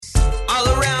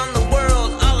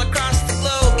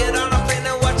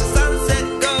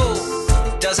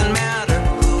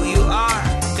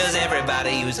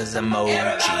uses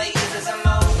emoji.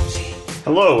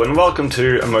 Hello and welcome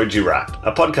to Emoji Rap,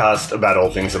 a podcast about all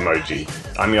things emoji.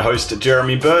 I'm your host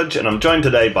Jeremy Burge and I'm joined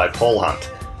today by Paul Hunt.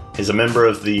 He's a member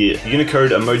of the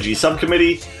Unicode Emoji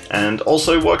Subcommittee and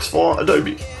also works for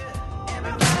Adobe.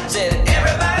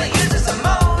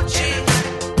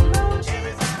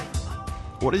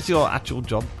 What is your actual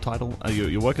job title?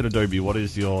 You work at Adobe. What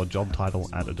is your job title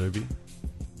at Adobe?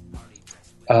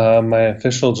 My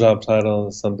official job title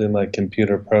is something like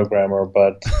computer programmer,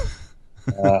 but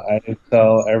I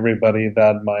tell everybody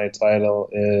that my title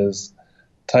is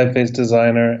typeface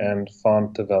designer and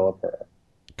font developer.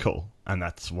 Cool. And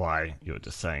that's why you were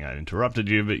just saying I interrupted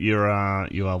you, but you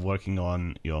are working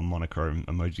on your monochrome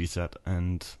emoji set,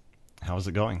 and how is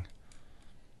it going?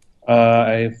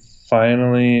 I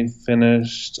finally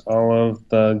finished all of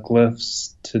the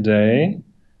glyphs today,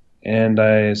 and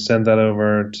I sent that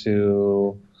over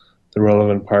to the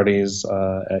relevant parties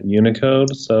at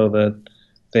Unicode so that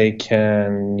they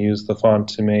can use the font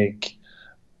to make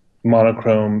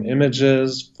monochrome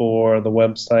images for the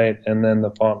website, and then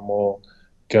the font will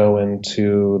go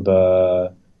into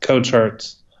the code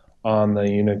charts on the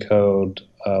Unicode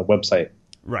website.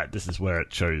 Right, this is where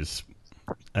it shows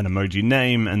an emoji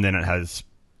name, and then it has,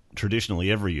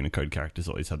 traditionally every Unicode character's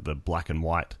always had the black and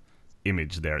white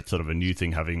image there. It's sort of a new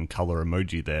thing having color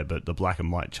emoji there, but the black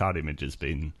and white chart image has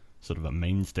been sort of a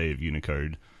mainstay of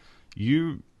Unicode.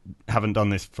 You haven't done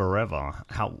this forever.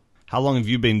 How long have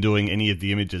you been doing any of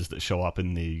the images that show up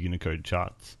in the Unicode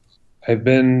charts? I've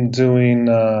been doing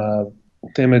the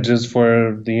images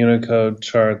for the Unicode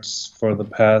charts for the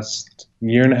past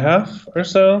year and a half or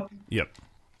so. Yep.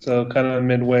 So kind of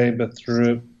midway, but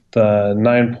through the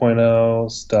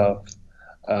 9.0 stuff,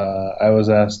 I was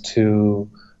asked to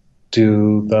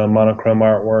do the monochrome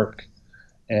artwork,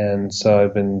 and so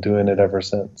I've been doing it ever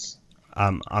since.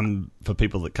 For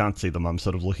people that can't see them, I'm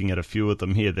sort of looking at a few of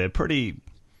them here. They're pretty...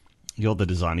 You're the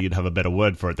designer, you'd have a better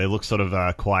word for it. They look sort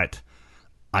of quite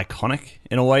iconic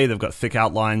in a way. They've got thick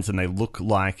outlines, and they look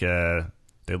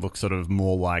sort of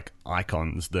more like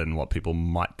icons than what people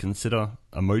might consider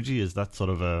emoji. Is that sort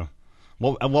of a...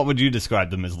 What would you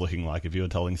describe them as looking like if you were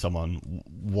telling someone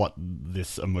what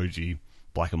this emoji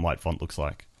black and white font looks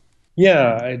like?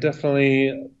 Yeah, I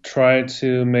definitely try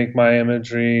to make my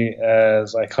imagery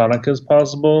as iconic as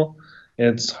possible.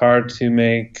 It's hard to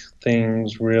make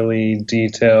things really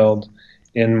detailed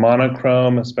in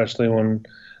monochrome, especially when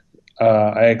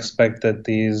I expect that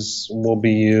these will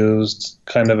be used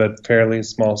kind of at fairly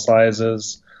small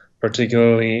sizes,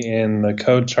 particularly in the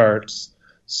code charts.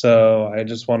 So I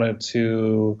just wanted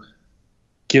to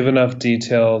give enough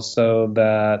detail so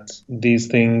that these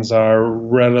things are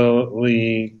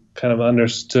readily kind of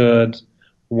understood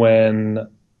when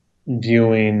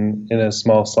viewing in a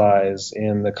small size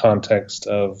in the context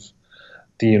of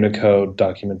the Unicode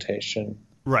documentation.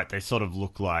 Right, they sort of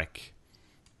look like,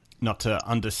 not to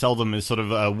undersell them as sort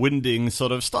of a winding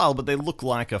sort of style, but they look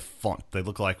like a font. They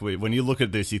look like, when you look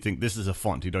at this, you think this is a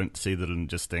font. You don't see that and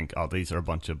just think, oh, these are a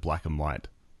bunch of black and white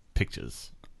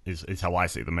pictures, is how I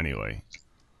see them anyway.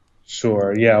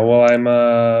 Sure, yeah. Well, I'm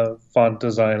a font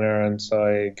designer, and so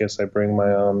I guess I bring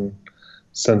my own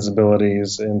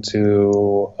sensibilities into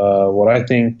what I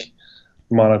think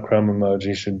monochrome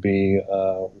emoji should be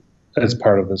as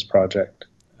part of this project.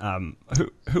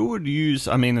 Who would use...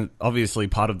 I mean, obviously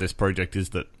part of this project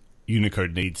is that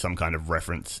Unicode needs some kind of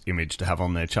reference image to have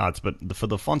on their charts, but for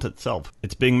the font itself,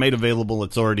 it's being made available.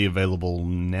 It's already available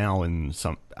now in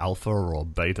some alpha or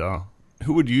beta.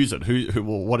 Who would use it?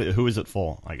 Who is it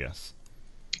for, I guess?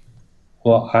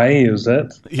 Well, I use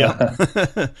it. Yeah.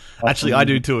 Actually, I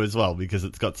do too as well, because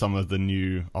it's got some of the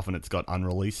new... Often it's got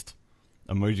unreleased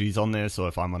emojis on there, so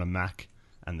if I'm on a Mac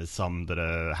and there's some that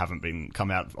haven't been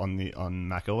come out on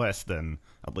Mac OS, then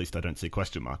at least I don't see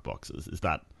question mark boxes. Is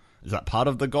that part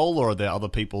of the goal, or are there other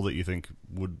people that you think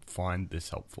would find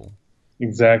this helpful?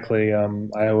 Exactly.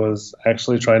 I was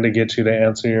actually trying to get you to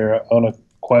answer your own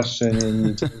question,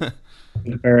 and you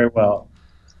did very well.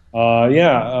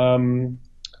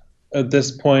 At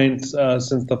this point,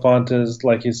 since the font is,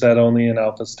 like you said, only in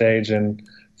alpha stage and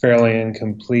fairly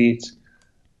incomplete,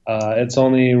 it's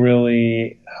only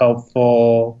really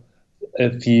helpful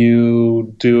if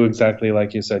you do exactly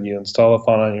like you said. You install the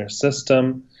font on your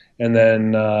system, and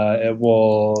then it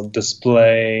will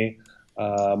display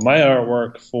my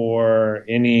artwork for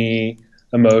any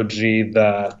emoji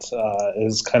that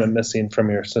is kind of missing from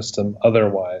your system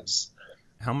otherwise.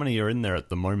 How many are in there at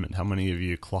the moment? How many have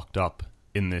you clocked up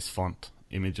in this font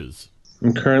images?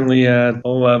 I'm currently at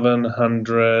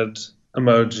 1,100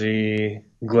 emoji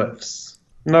glyphs.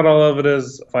 Not all of it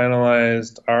is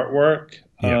finalized artwork.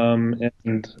 Yeah.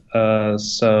 And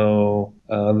so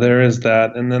there is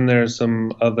that. And then there's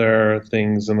some other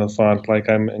things in the font, like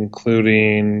I'm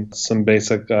including some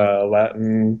basic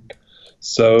Latin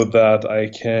so that I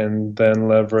can then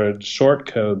leverage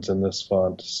shortcodes in this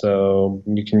font. So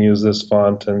you can use this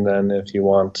font, and then if you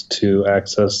want to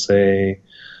access, say,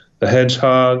 the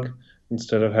hedgehog,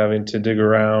 instead of having to dig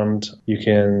around, you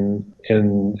can,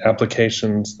 in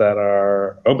applications that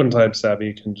are OpenType savvy,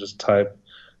 you can just type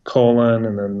colon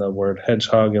and then the word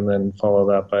hedgehog and then follow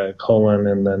that by a colon,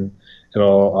 and then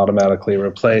it'll automatically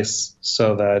replace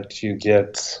so that you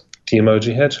get the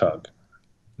emoji hedgehog.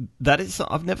 That is,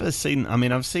 I've never seen. I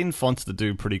mean, I've seen fonts that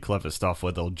do pretty clever stuff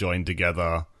where they'll join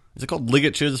together. Is it called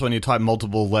ligatures when you type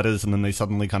multiple letters and then they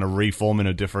suddenly kind of reform in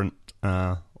a different?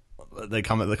 They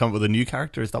come up with a new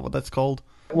character. Is that what that's called?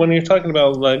 When you're talking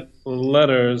about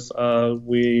letters,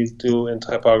 we do in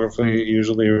typography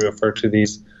usually refer to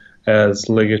these as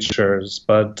ligatures,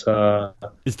 but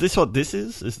Is this what this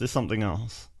is? Is this something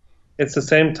else? it's the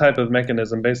same type of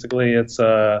mechanism. Basically, it's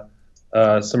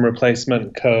some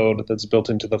replacement code that's built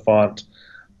into the font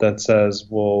that says,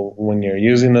 well, when you're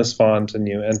using this font and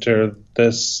you enter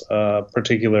this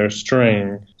particular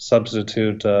string,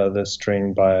 substitute this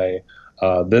string by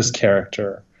this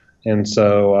character. And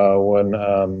so when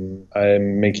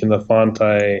I'm making the font,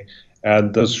 I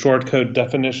add those shortcode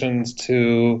definitions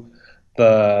to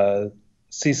the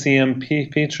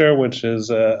CCMP feature, which is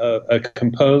a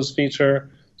compose feature,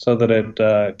 so that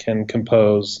it can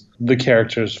compose the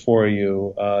characters for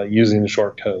you using the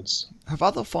shortcodes. Have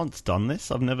other fonts done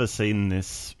this? I've never seen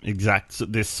this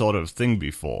sort of thing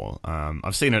before.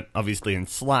 I've seen it obviously in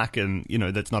Slack, and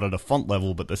that's not at a font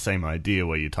level, but the same idea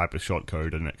where you type a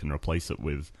shortcode and it can replace it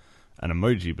with an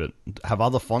emoji. But have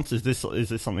other fonts? Is this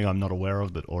something I'm not aware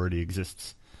of that already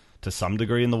exists to some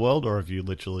degree in the world, or have you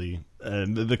literally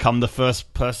become the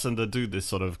first person to do this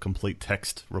sort of complete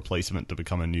text replacement to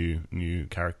become a new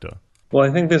character? Well,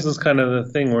 I think this is kind of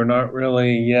the thing. We're not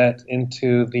really yet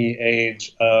into the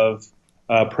age of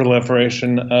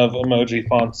proliferation of emoji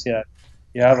fonts yet.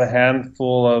 You have a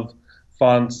handful of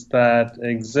fonts that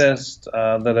exist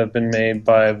that have been made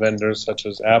by vendors such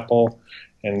as Apple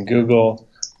and Google,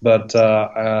 but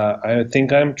I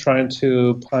think I'm trying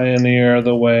to pioneer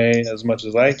the way as much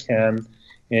as I can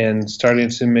in starting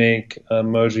to make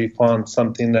emoji fonts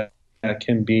something that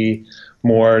can be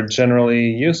more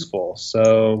generally useful.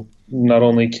 So not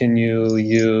only can you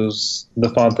use the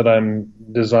font that I'm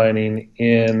designing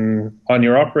on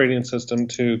your operating system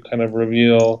to kind of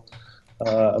reveal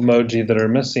emoji that are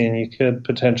missing, you could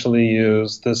potentially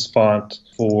use this font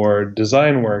for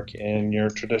design work in your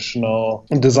traditional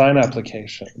design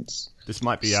applications. This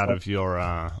might be out of your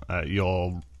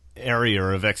area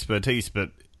of expertise,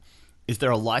 but is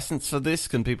there a license for this?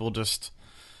 Can people just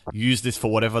use this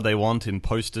for whatever they want in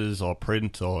posters or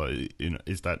print, or is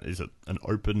it an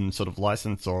open sort of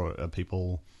license, or are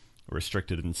people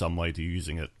restricted in some way to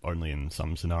using it only in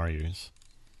some scenarios?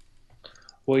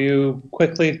 Well, you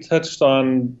quickly touched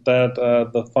on that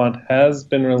the font has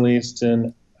been released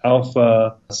in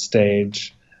alpha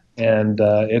stage, and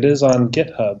it is on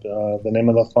GitHub. The name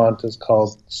of the font is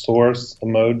called Source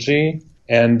Emoji.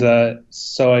 And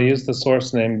so I use the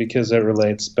source name because it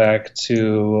relates back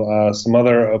to some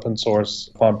other open source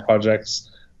font projects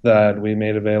that we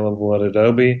made available at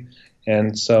Adobe.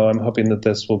 And so I'm hoping that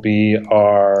this will be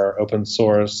our open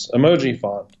source emoji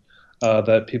font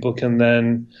that people can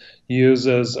then use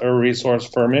as a resource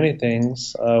for many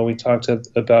things. We talked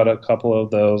about a couple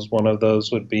of those. One of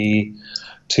those would be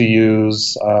to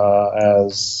use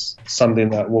as something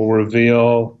that will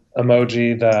reveal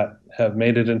emoji that have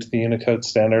made it into the Unicode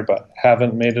standard but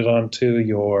haven't made it onto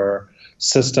your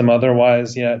system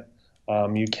otherwise yet.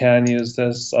 You can use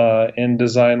this in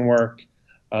design work,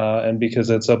 and because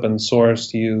it's open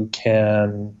source, you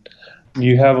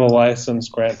have a license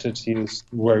granted to you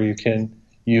where you can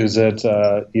use it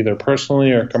either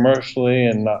personally or commercially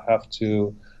and not have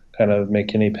to kind of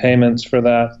make any payments for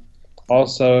that.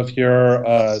 Also, if you're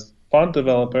a font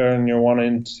developer and you're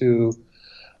wanting to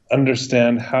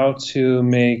understand how to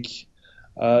make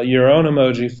your own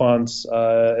emoji fonts,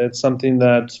 it's something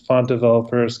that font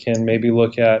developers can maybe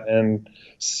look at and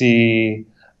see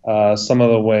some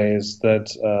of the ways that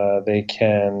they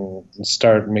can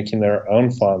start making their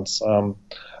own fonts.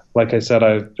 Like I said,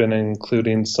 I've been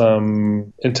including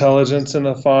some intelligence in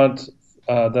the font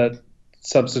that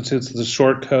substitutes the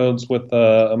shortcodes with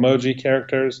the emoji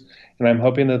characters, and I'm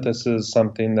hoping that this is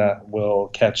something that will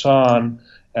catch on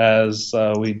as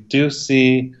we do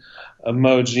see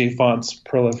emoji fonts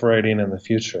proliferating in the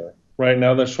future. Right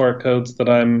now, the shortcodes that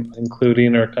I'm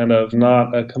including are kind of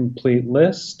not a complete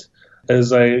list.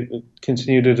 As I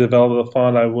continue to develop the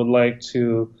font, I would like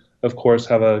to, of course,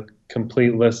 have a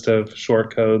complete list of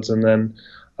shortcodes. And then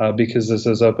because this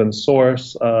is open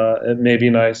source, it may be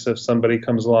nice if somebody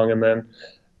comes along and then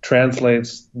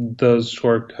translates those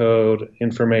shortcode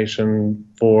information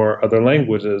for other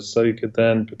languages. So you could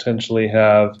then potentially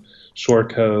have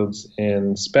shortcodes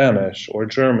in Spanish or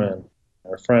German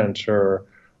or French or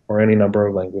any number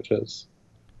of languages.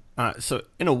 So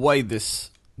in a way,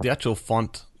 the actual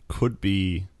font could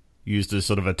be used as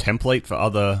sort of a template for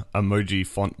other emoji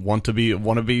font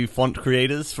wannabe font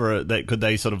creators. For that, could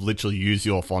they sort of literally use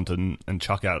your font and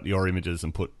chuck out your images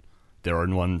and put their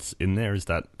own ones in there? Is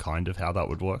that kind of how that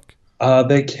would work?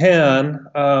 They can.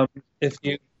 If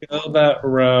you go that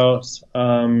route,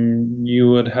 you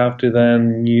would have to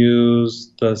then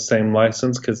use the same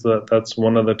license because that's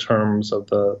one of the terms of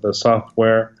the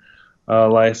software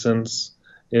license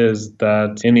is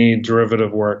that any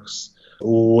derivative works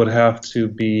would have to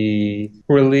be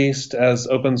released as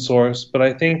open source. But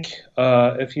I think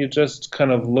if you just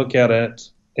kind of look at it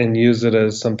and use it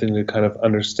as something to kind of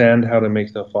understand how to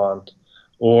make the font,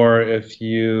 or if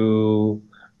you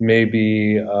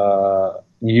maybe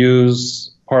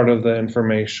use part of the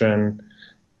information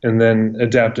and then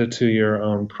adapt it to your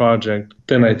own project,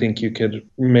 then I think you could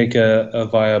make a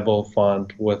viable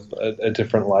font with a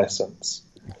different license.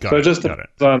 So it just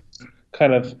depends on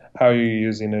kind of how you're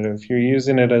using it. If you're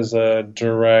using it as a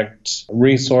direct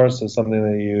resource, as something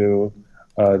that you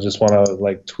just want to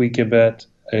like tweak a bit,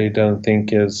 I don't think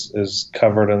is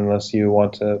covered unless you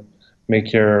want to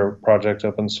make your project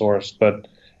open source. But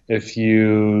if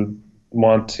you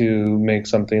want to make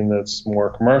something that's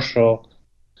more commercial,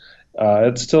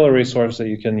 it's still a resource that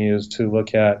you can use to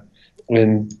look at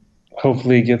and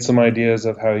hopefully get some ideas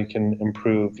of how you can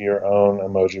improve your own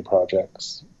emoji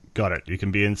projects. Got it. You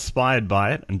can be inspired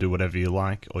by it and do whatever you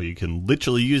like, or you can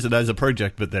literally use it as a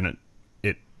project, but then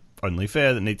it only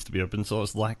fair that needs to be open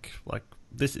source, like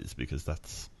this is, because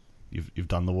that's you've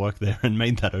done the work there and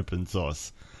made that open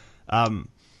source.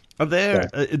 Are there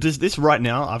does this right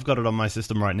now? I've got it on my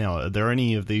system right now. Are there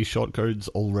any of these shortcodes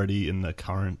already in the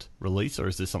current release, or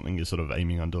is this something you're sort of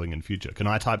aiming on doing in future? Can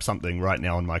I type something right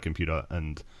now on my computer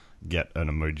and get an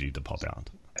emoji to pop out?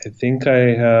 I think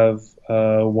I have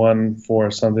one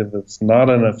for something that's not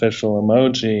an official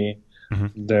emoji.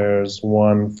 Mm-hmm. There's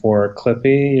one for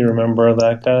Clippy. You remember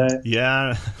that guy?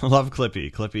 Yeah, I love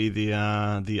Clippy. Clippy,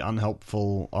 the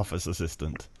unhelpful office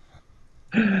assistant.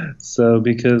 So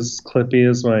because Clippy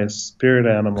is my spirit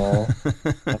animal,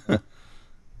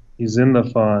 he's in the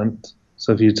font.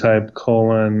 So if you type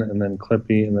colon and then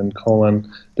Clippy and then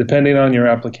colon, depending on your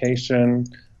application,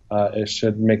 it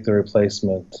should make the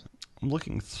replacement. I'm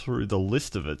looking through the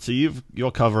list of it. So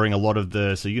you're covering a lot of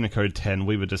so Unicode 10.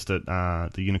 We were just at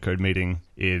the Unicode meeting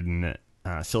in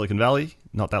Silicon Valley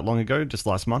not that long ago, just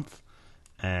last month,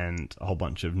 and a whole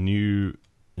bunch of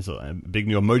a big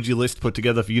new emoji list put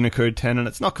together for Unicode 10, and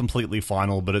it's not completely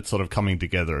final, but it's sort of coming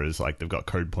together as like they've got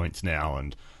code points now,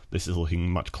 and this is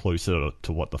looking much closer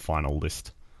to what the final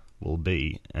list will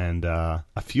be. And a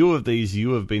few of these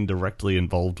you have been directly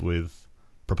involved with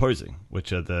proposing,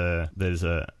 which are there's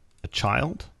a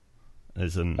child,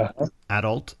 there's an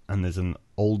adult, and there's an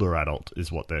older adult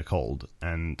is what they're called.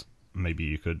 And maybe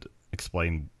you could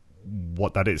explain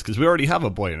what that is, because we already have a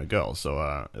boy and a girl.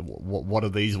 So what are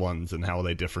these ones, and how are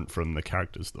they different from the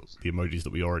characters, the emojis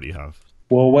that we already have?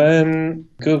 Well, when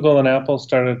Google and Apple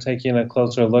started taking a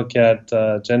closer look at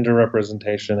gender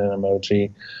representation in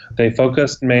emoji, they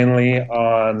focused mainly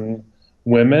on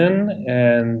women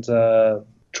and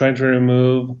trying to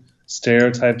remove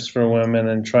stereotypes for women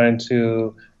and trying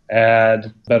to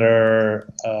add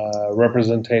better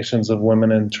representations of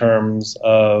women in terms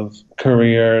of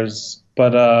careers.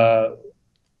 But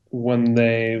when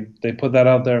they put that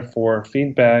out there for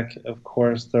feedback, of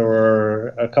course, there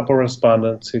were a couple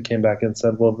respondents who came back and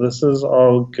said, well, this is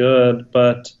all good,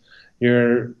 but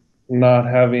you're not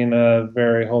having a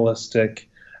very holistic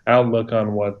outlook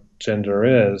on what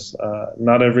gender is.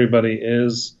 Not everybody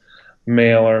is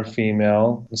male or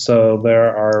female. So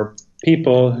there are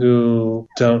people who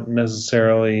don't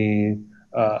necessarily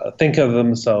think of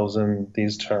themselves in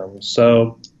these terms.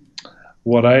 So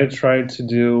what I tried to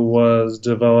do was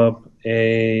develop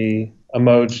a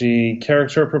emoji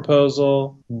character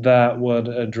proposal that would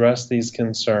address these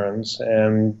concerns.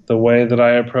 And the way that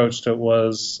I approached it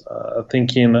was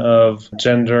thinking of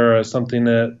gender as something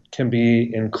that can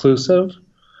be inclusive.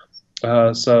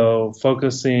 So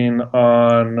focusing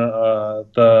on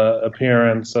the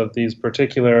appearance of these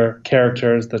particular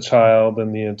characters, the child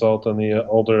and the adult and the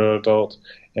older adult,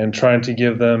 and trying to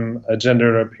give them a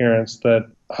gendered appearance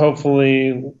that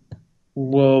hopefully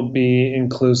will be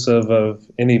inclusive of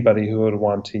anybody who would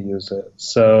want to use it.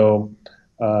 So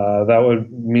that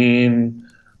would mean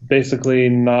basically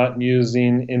not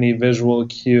using any visual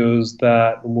cues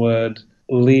that would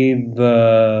lead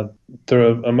the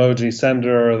emoji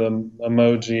sender or the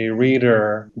emoji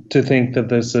reader to think that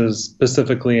this is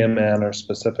specifically a man or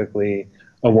specifically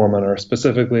a woman or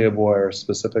specifically a boy or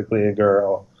specifically a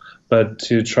girl, but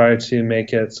to try to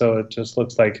make it so it just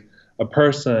looks like a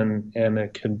person, and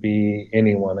it could be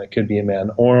anyone. It could be a man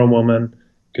or a woman,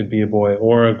 it could be a boy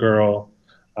or a girl.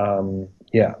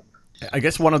 Yeah. I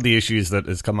guess one of the issues that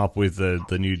has come up with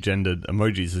the new gendered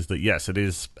emojis is that, yes, it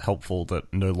is helpful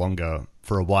that no longer,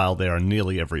 for a while there, on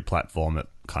nearly every platform, it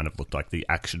kind of looked like the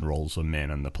action roles were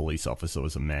men and the police officer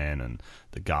was a man and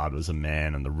the guard was a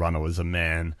man and the runner was a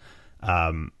man.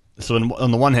 So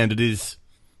on the one hand,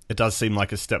 it does seem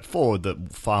like a step forward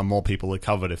that far more people are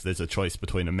covered if there's a choice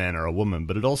between a man or a woman,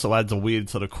 but it also adds a weird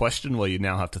sort of question where you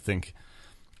now have to think,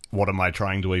 what am I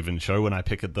trying to even show when I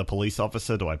pick the police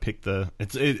officer? Do I pick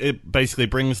it basically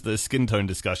brings the skin tone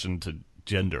discussion to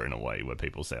gender in a way where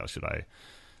people say, oh, should I,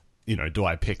 do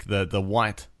I pick the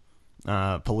white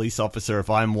police officer if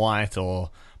I'm white,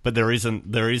 but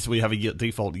we have a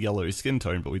default yellow skin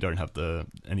tone, but we don't have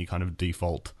any kind of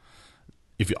default.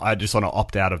 I just want to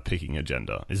opt out of picking a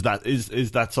gender. Is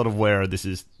that sort of where this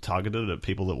is targeted at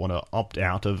people that want to opt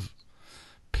out of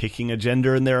picking a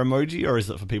gender in their emoji, or is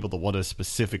it for people that want to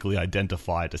specifically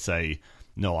identify to say,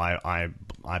 no, I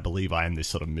believe I am this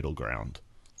sort of middle ground?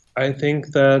 I think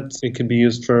that it could be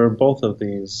used for both of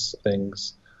these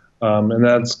things. And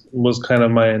that was kind of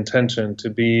my intention,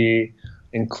 to be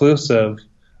inclusive,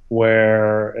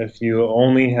 where if you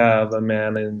only have a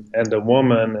man and a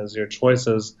woman as your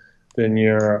choices, then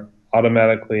you're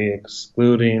automatically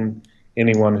excluding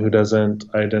anyone who doesn't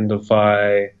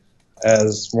identify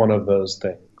as one of those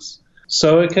things.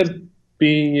 So it could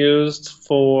be used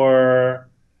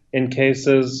in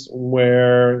cases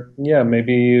where, yeah,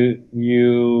 maybe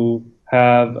you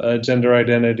have a gender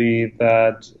identity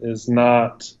that is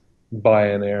not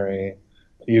binary.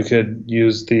 You could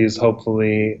use these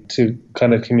hopefully to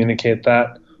kind of communicate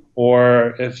that.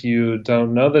 Or if you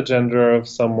don't know the gender of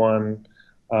someone,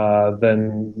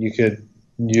 then you could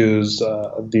use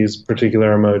these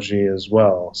particular emoji as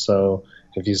well. So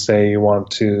if you say you want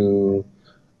to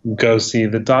go see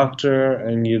the doctor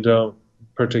and you don't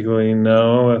particularly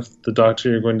know if the doctor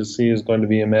you're going to see is going to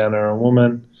be a man or a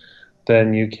woman,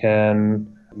 then you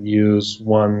can use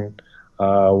one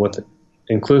with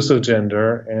inclusive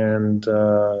gender, and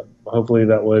hopefully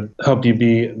that would help you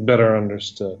be better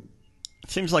understood.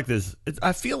 It seems like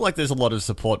I feel like there's a lot of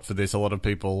support for this. A lot of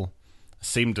people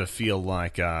seem to feel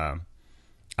like, I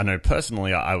know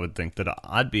personally I would think that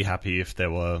I'd be happy if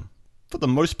there were, for the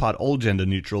most part, all gender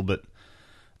neutral, but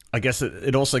I guess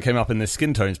it also came up in the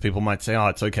skin tones. People might say, oh,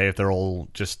 it's okay if they're all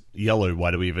just yellow,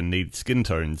 why do we even need skin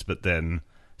tones? But then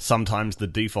sometimes the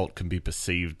default can be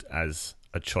perceived as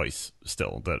a choice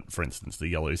still, that, for instance, the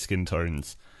yellow skin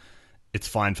tones, it's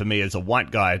fine for me as a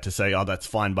white guy to say, oh, that's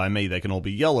fine by me, they can all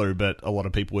be yellow, but a lot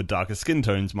of people with darker skin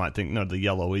tones might think, no, the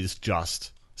yellow is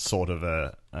just sort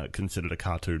of considered a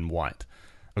cartoon white.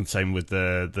 And same with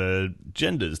the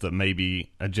genders, that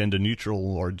maybe a gender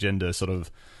neutral or gender sort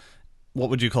of, what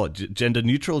would you call it? Gender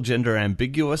neutral, gender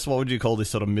ambiguous? What would you call this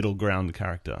sort of middle ground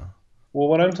character? Well,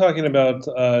 when I'm talking about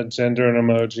gender and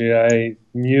emoji, I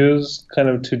use kind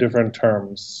of two different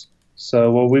terms.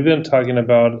 So what we've been talking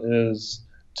about is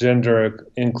gender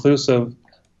inclusive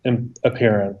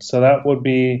appearance. So that would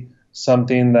be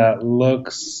something that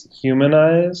looks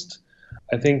humanized.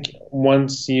 I think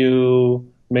once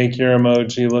you make your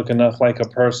emoji look enough like a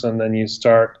person, then you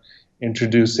start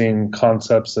introducing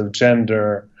concepts of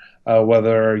gender,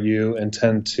 whether you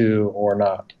intend to or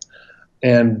not.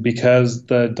 And because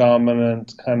the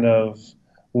dominant kind of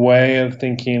way of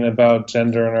thinking about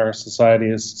gender in our society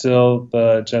is still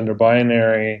the gender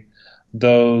binary,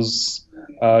 those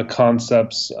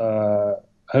concepts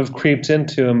have creeped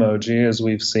into emoji, as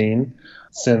we've seen,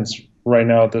 since right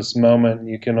now at this moment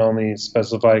you can only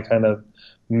specify kind of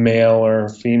male or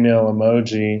female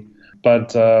emoji.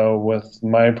 But with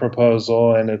my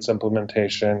proposal and its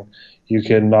implementation, you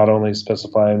could not only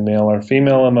specify male or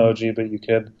female emoji, but you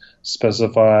could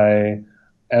specify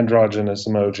androgynous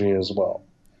emoji as well.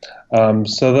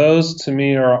 So those to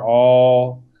me are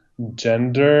all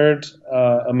gendered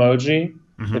emoji.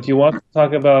 Mm-hmm. If you want to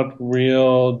talk about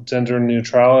real gender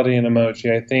neutrality in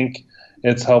emoji, I think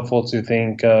it's helpful to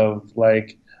think of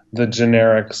like the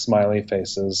generic smiley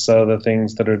faces. So the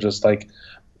things that are just like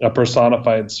a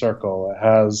personified circle. It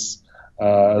has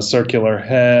a circular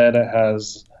head. It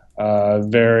has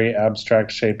very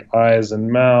abstract shaped eyes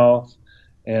and mouth.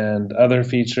 and other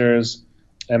features.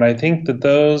 And I think that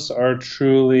those are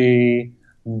truly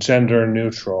gender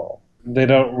neutral. They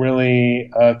don't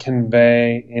really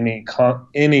convey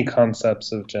any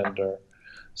concepts of gender.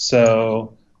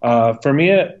 So for me,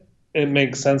 it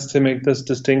makes sense to make this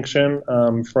distinction.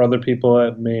 For other people,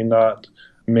 it may not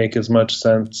make as much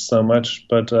sense so much.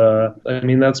 But I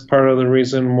mean, that's part of the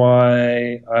reason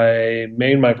why I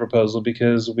made my proposal,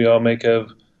 because we all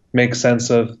make sense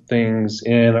of things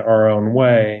in our own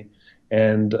way.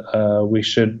 And we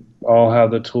should all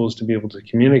have the tools to be able to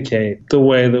communicate the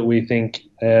way that we think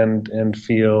and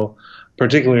feel,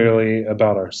 particularly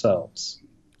about ourselves.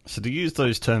 So to use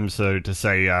those terms, so to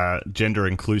say gender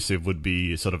inclusive would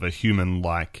be sort of a human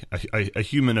like a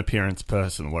human appearance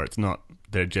person, where it's not,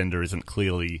 their gender isn't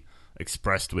clearly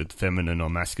expressed with feminine or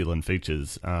masculine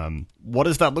features. What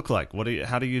does that look like?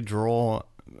 How do you draw?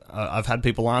 I've had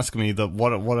people ask me that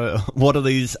what do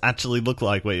these actually look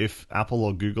like? Where if Apple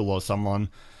or Google or someone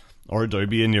or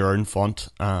Adobe in your own font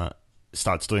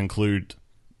starts to include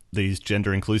these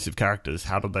gender inclusive characters,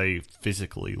 how do they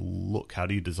physically look? How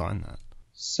do you design that?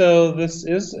 So this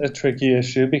is a tricky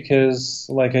issue because,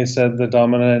 like I said, the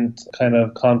dominant kind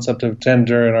of concept of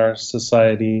gender in our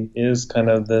society is kind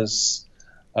of this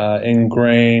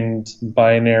ingrained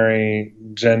binary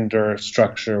gender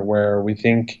structure where we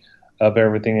think of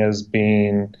everything as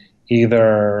being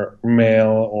either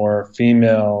male or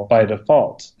female by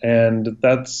default. And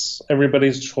that's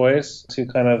everybody's choice to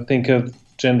kind of think of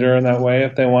gender in that way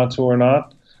if they want to or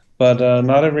not. But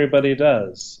not everybody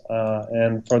does.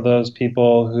 And for those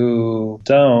people who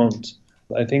don't,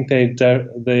 I think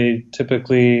they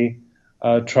typically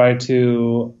try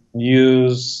to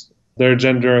use their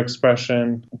gender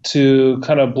expression to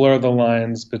kind of blur the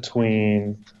lines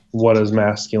between what is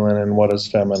masculine and what is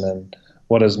feminine,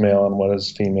 what is male and what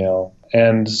is female.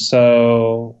 And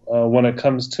so when it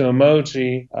comes to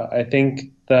emoji, I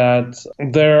think that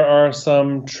there are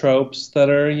some tropes that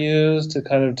are used to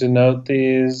kind of denote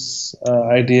these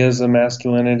ideas of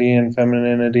masculinity and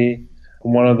femininity.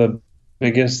 One of the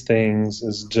biggest things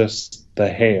is just the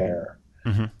hair.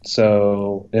 Mm-hmm.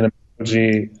 So in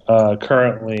emoji,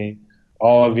 currently,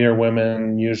 all of your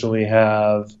women usually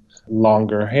have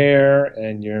longer hair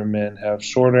and your men have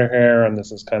shorter hair, and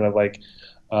this is kind of like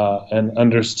an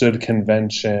understood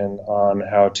convention on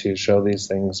how to show these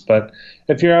things. But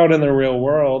if you're out in the real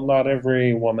world, not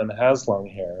every woman has long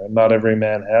hair, and not every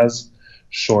man has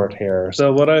short hair.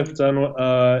 So what I've done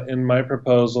in my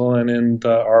proposal and in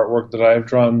the artwork that I've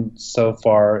drawn so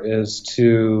far is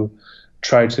to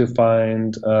try to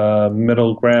find a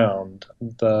middle ground.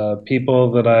 The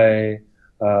people that I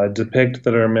depict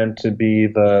that are meant to be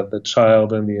the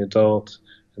child and the adult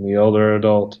and the older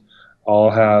adult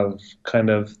all have kind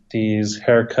of these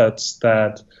haircuts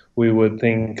that we would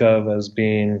think of as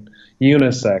being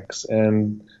unisex,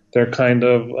 and they're kind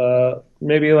of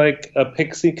maybe like a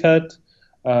pixie cut,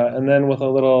 and then with a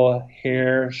little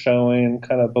hair showing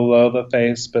kind of below the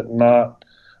face, but not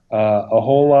a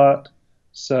whole lot.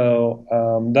 So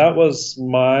that was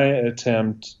my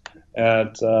attempt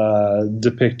at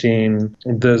depicting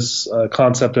this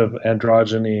concept of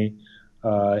androgyny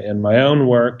in my own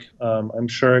work. I'm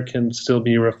sure it can still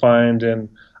be refined, and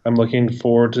I'm looking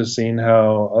forward to seeing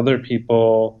how other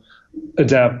people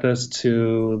adapt this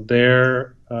to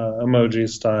their emoji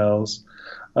styles.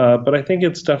 But I think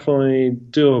it's definitely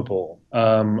doable.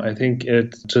 I think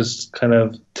it just kind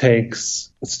of takes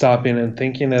stopping and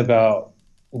thinking about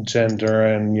gender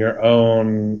and your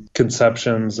own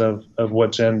conceptions of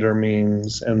what gender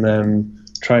means, and then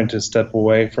trying to step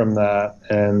away from that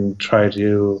and try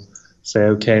to say,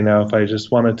 okay, now if I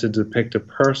just wanted to depict a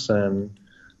person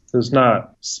who's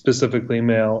not specifically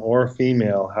male or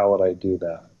female, how would I do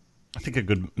that? I think a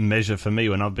good measure for me,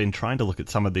 when I've been trying to look at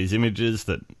some of these images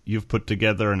that you've put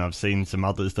together, and I've seen some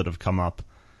others that have come up,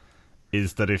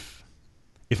 is that if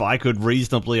I could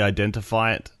reasonably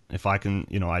identify it, if I can,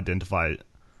 identify it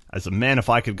as a man, if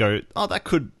I could go, oh, that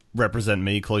could represent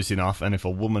me close enough, and if a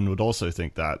woman would also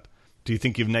think that, do you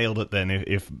think you've nailed it then?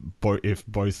 If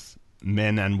both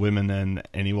men and women and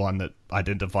anyone that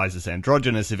identifies as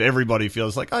androgynous, if everybody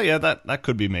feels like, oh yeah, that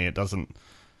could be me, it doesn't,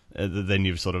 then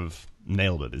you've sort of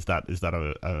nailed it. Is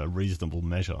that a reasonable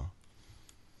measure?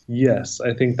 Yes,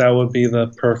 I think that would be the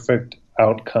perfect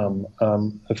outcome.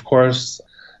 Of course,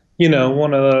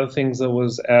 one of the things that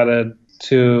was added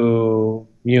to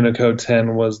Unicode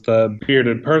 10 was the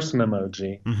bearded person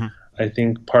emoji. Mm-hmm. I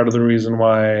think part of the reason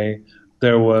why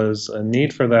there was a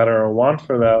need for that or a want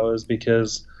for that was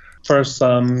because for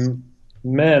some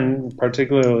men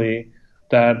particularly,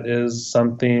 that is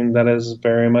something that is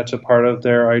very much a part of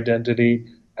their identity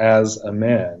as a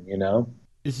man,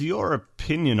 Is your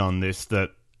opinion on this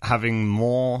that having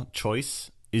more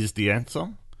choice is the answer?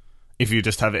 If you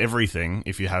just have everything,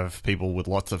 if you have people with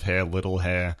lots of hair, little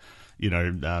hair,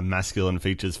 masculine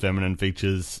features, feminine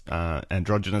features,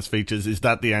 androgynous features, is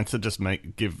that the answer? Just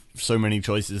give so many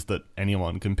choices that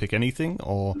anyone can pick anything?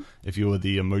 Or if you were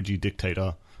the emoji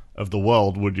dictator of the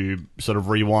world, would you sort of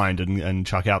rewind and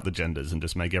chuck out the genders and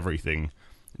just make everything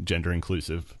gender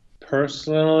inclusive?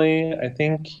 Personally, I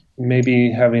think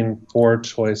maybe having four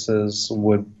choices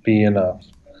would be enough.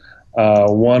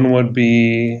 One would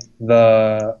be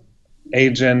the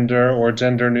agender or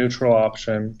gender neutral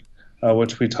option,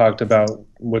 which we talked about,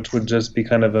 which would just be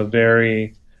kind of a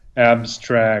very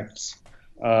abstract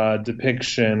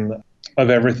depiction of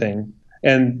everything.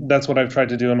 And that's what I've tried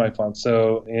to do in my font.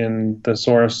 So in the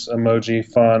source emoji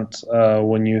font,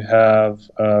 when you have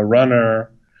a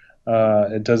runner,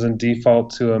 it doesn't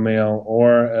default to a male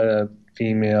or a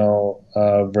female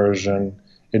version.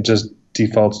 It just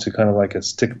defaults to kind of like a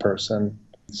stick person.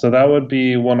 So that would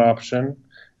be one option.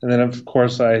 And then, of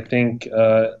course, I think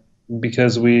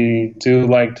because we do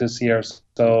like to see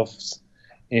ourselves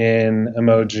in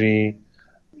emoji,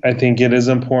 I think it is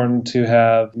important to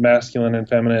have masculine and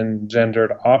feminine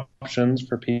gendered options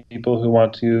for people who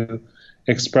want to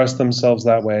express themselves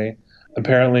that way.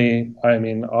 Apparently, I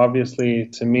mean, obviously,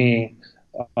 to me,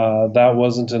 that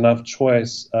wasn't enough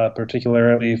choice,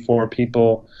 particularly for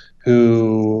people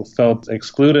who felt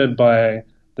excluded by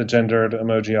the gendered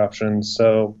emoji options.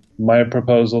 So my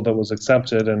proposal that was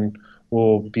accepted and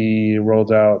will be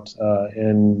rolled out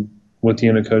with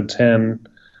Unicode 10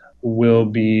 will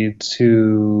be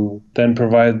to then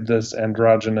provide this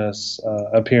androgynous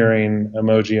appearing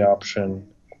emoji option.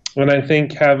 And I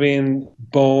think having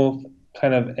both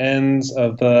kind of ends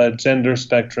of the gender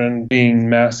spectrum being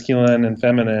masculine and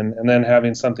feminine, and then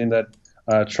having something that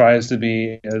tries to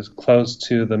be as close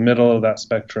to the middle of that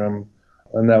spectrum,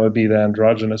 and that would be the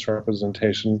androgynous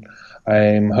representation.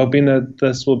 I'm hoping that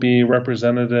this will be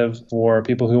representative for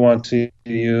people who want to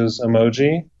use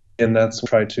emoji, and that's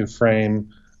try to frame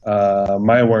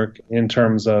my work in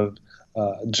terms of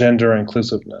gender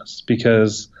inclusiveness,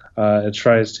 because it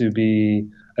tries to be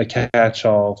a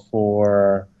catch-all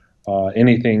for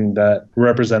anything that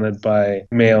represented by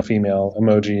male, female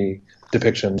emoji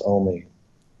depictions only.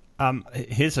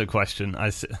 Here's a question.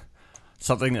 A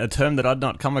term that I'd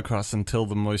not come across until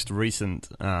the most recent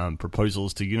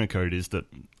proposals to Unicode is that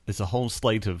there's a whole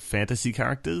slate of fantasy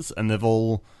characters, and they've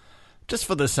all, just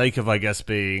for the sake of, I guess,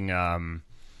 being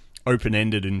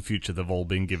open-ended in future, they've all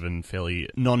been given fairly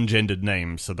non-gendered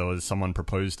names. So there was someone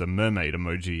proposed a mermaid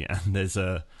emoji, and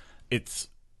it's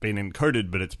been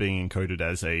encoded, but it's being encoded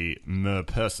as a mer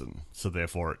person, so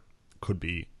therefore it could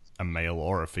be a male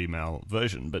or a female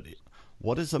version. But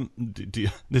what is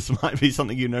this might be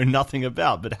something you know nothing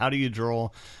about, but how do you draw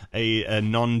a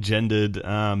non-gendered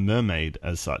mermaid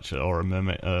as such, or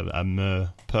a mer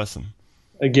person?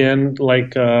 Again,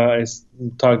 like I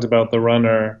talked about the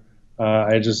runner,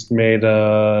 I just made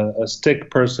a stick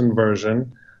person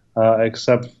version,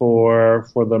 except for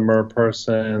the mer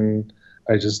person,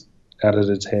 I just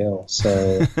added a tail.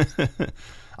 So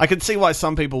I could see why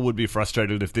some people would be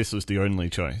frustrated if this was the only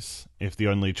choice. If the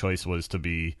only choice was to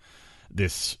be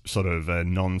this sort of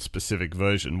non-specific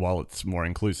version, while it's more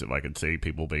inclusive, I could see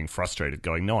people being frustrated,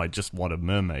 going, no, I just want a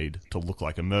mermaid to look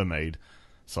like a mermaid.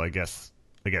 So I guess,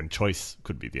 again, choice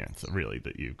could be the answer, really,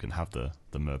 that you can have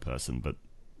the mer person, but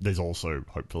there's also,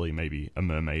 hopefully, maybe a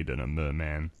mermaid and a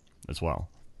merman as well.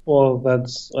 Well,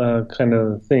 that's kind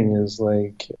of the thing, is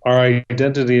like our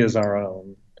identity is our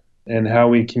own, and how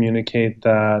we communicate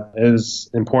that is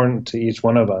important to each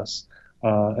one of us.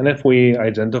 And if we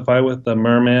identify with the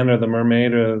merman or the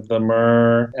mermaid or the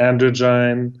mer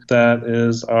androgyne, that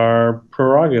is our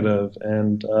prerogative,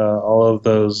 and all of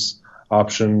those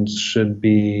options should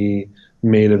be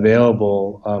made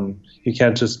available. You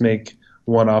can't just make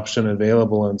one option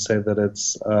available and say that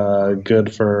it's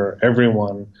good for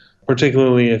everyone,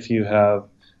 particularly if you have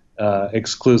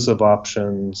exclusive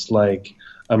options like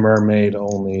a mermaid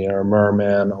only, or a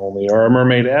merman only, or a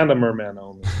mermaid and a merman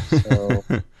only. So,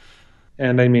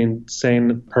 and I mean,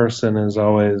 saying person is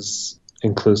always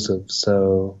inclusive.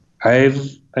 So I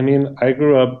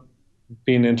grew up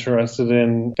being interested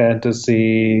in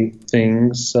fantasy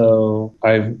things, so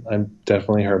I've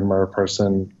definitely heard mer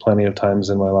person plenty of times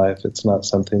in my life. It's not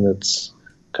something that's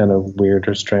kind of weird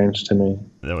or strange to me.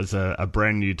 That was a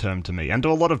brand new term to me, and to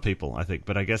a lot of people, I think.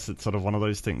 But I guess it's sort of one of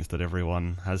those things that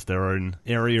everyone has their own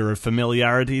area of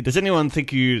familiarity. Does anyone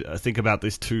think you think about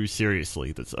this too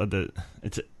seriously?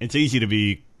 It's easy to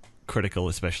be critical,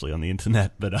 especially on the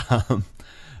internet, but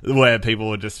where people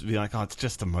would just be like, "Oh, it's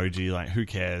just emoji. Like, who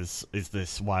cares? Is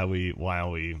this why are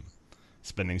we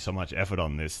spending so much effort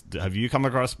on this?" Have you come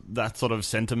across that sort of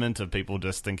sentiment of people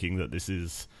just thinking that this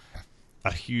is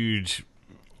a huge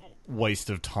waste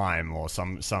of time or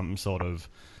some sort of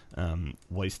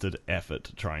wasted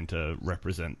effort trying to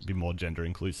be more gender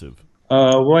inclusive?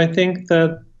 Well, I think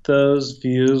that those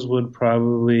views would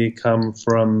probably come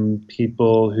from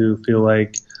people who feel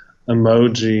like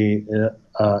emoji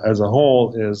as a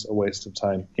whole is a waste of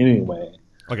time anyway.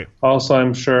 Okay. Also,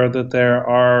 I'm sure that there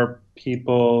are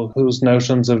people whose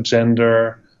notions of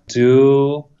gender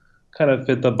do kind of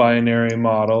fit the binary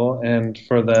model, and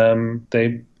for them,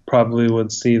 they probably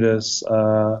would see this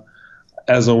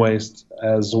as a waste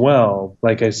as well.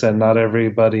 Like I said, not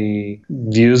everybody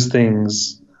views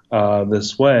things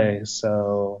this way.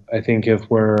 So I think if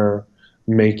we're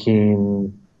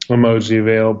making emoji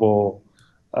available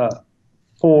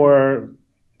for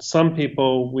some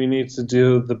people, we need to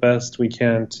do the best we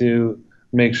can to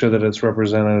make sure that it's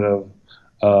representative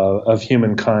of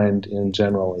humankind in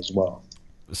general as well.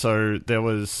 So there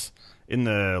was, in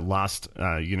the last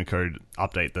Unicode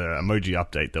update, the emoji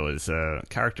update, there was a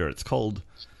character. It's called,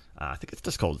 I think it's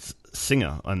just called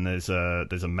Singer, and there's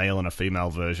a male and a female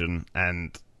version,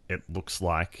 and it looks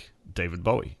like David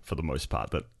Bowie for the most part.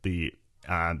 But the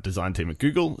design team at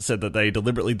Google said that they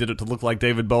deliberately did it to look like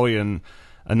David Bowie, and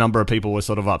a number of people were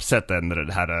sort of upset then that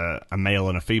it had a male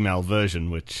and a female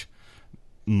version, which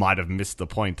might have missed the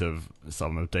point of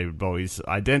some of David Bowie's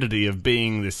identity of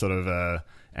being this sort of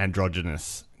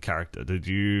androgynous character. Did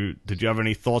you have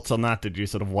any thoughts on that? Did you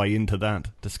sort of weigh into that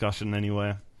discussion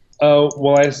anywhere?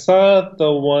 Well, I saw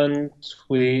the one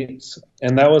tweet,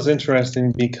 and that was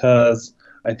interesting because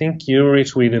I think you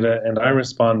retweeted it and I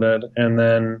responded, and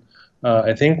then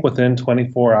I think within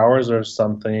 24 hours or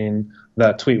something,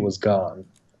 that tweet was gone.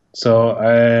 So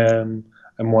I'm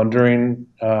wondering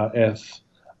if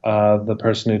the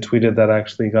person who tweeted that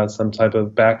actually got some type of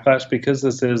backlash, because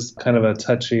this is kind of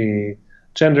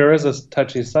gender is a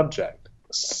touchy subject.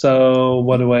 So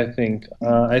what do I think?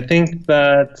 I think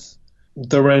that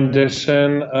the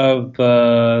rendition of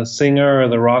the singer or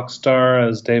the rock star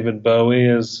as David Bowie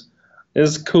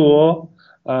is cool.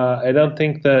 I don't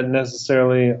think that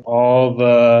necessarily all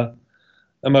the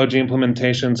emoji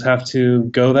implementations have to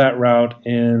go that route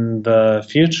in the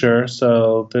future,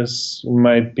 so this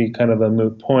might be kind of a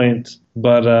moot point.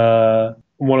 But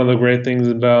one of the great things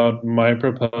about my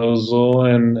proposal,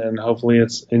 and hopefully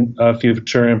it's in a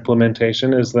future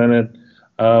implementation, is then it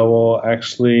will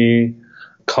actually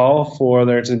call for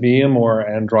there to be a more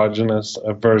androgynous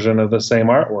version of the same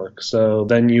artwork. So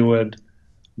then you would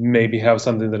maybe have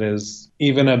something that is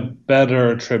even a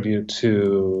better tribute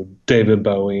to David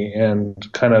Bowie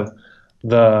and kind of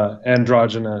the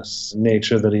androgynous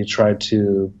nature that he tried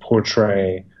to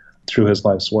portray through his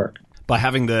life's work. By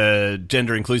having the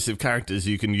gender-inclusive characters,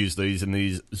 you can use these in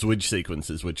these Zwidge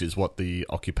sequences, which is what the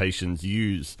occupations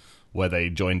use, where they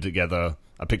join together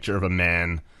a picture of a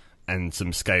man and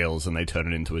some scales and they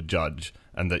turn it into a judge,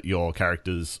 and that your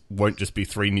characters won't just be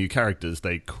 3 new characters.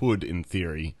 They could, in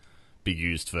theory, be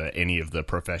used for any of the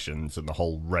professions and the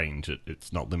whole range.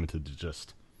 It's not limited to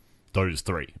just those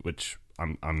 3, which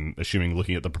I'm assuming,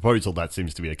 looking at the proposal, that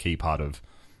seems to be a key part of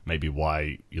maybe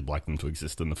why you'd like them to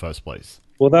exist in the first place.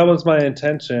 Well, that was my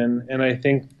intention, and I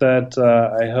think that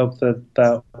I hope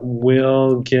that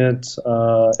will get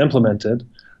implemented.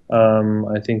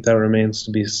 I think that remains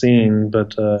to be seen,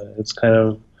 but it's kind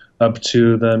of up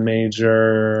to the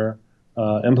major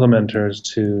implementers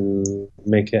to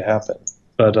make it happen.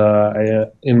 But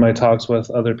in my talks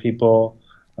with other people,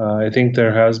 I think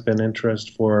there has been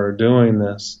interest for doing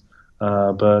this,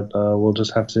 but we'll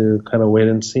just have to kind of wait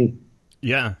and see.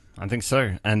 Yeah, I think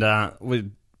so. And we're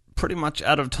pretty much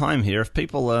out of time here. If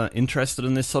people are interested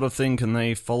in this sort of thing, can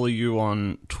they follow you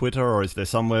on Twitter, or is there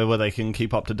somewhere where they can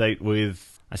keep up to date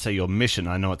with, I say, your mission?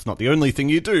 I know it's not the only thing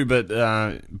you do, but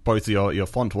both your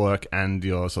font work and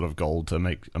your sort of goal to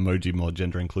make emoji more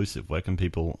gender inclusive. Where can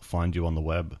people find you on the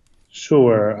web?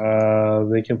 Sure.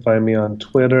 They can find me on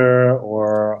Twitter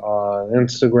or on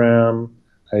Instagram.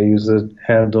 I use the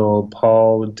handle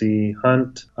Paul D.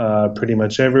 Hunt pretty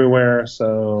much everywhere,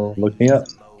 so look me up.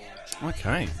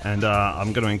 Okay, and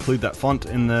I'm going to include that font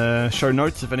in the show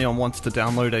notes. If anyone wants to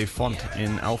download a font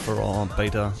in alpha or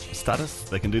beta status,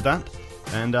 they can do that.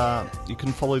 And you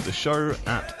can follow the show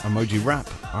at Emoji Rap.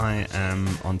 I am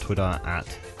on Twitter at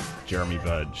Jeremy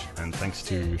Verge. And thanks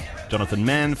to Jonathan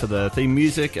Mann for the theme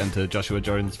music and to Joshua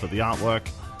Jones for the artwork.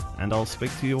 And I'll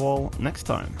speak to you all next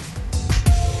time.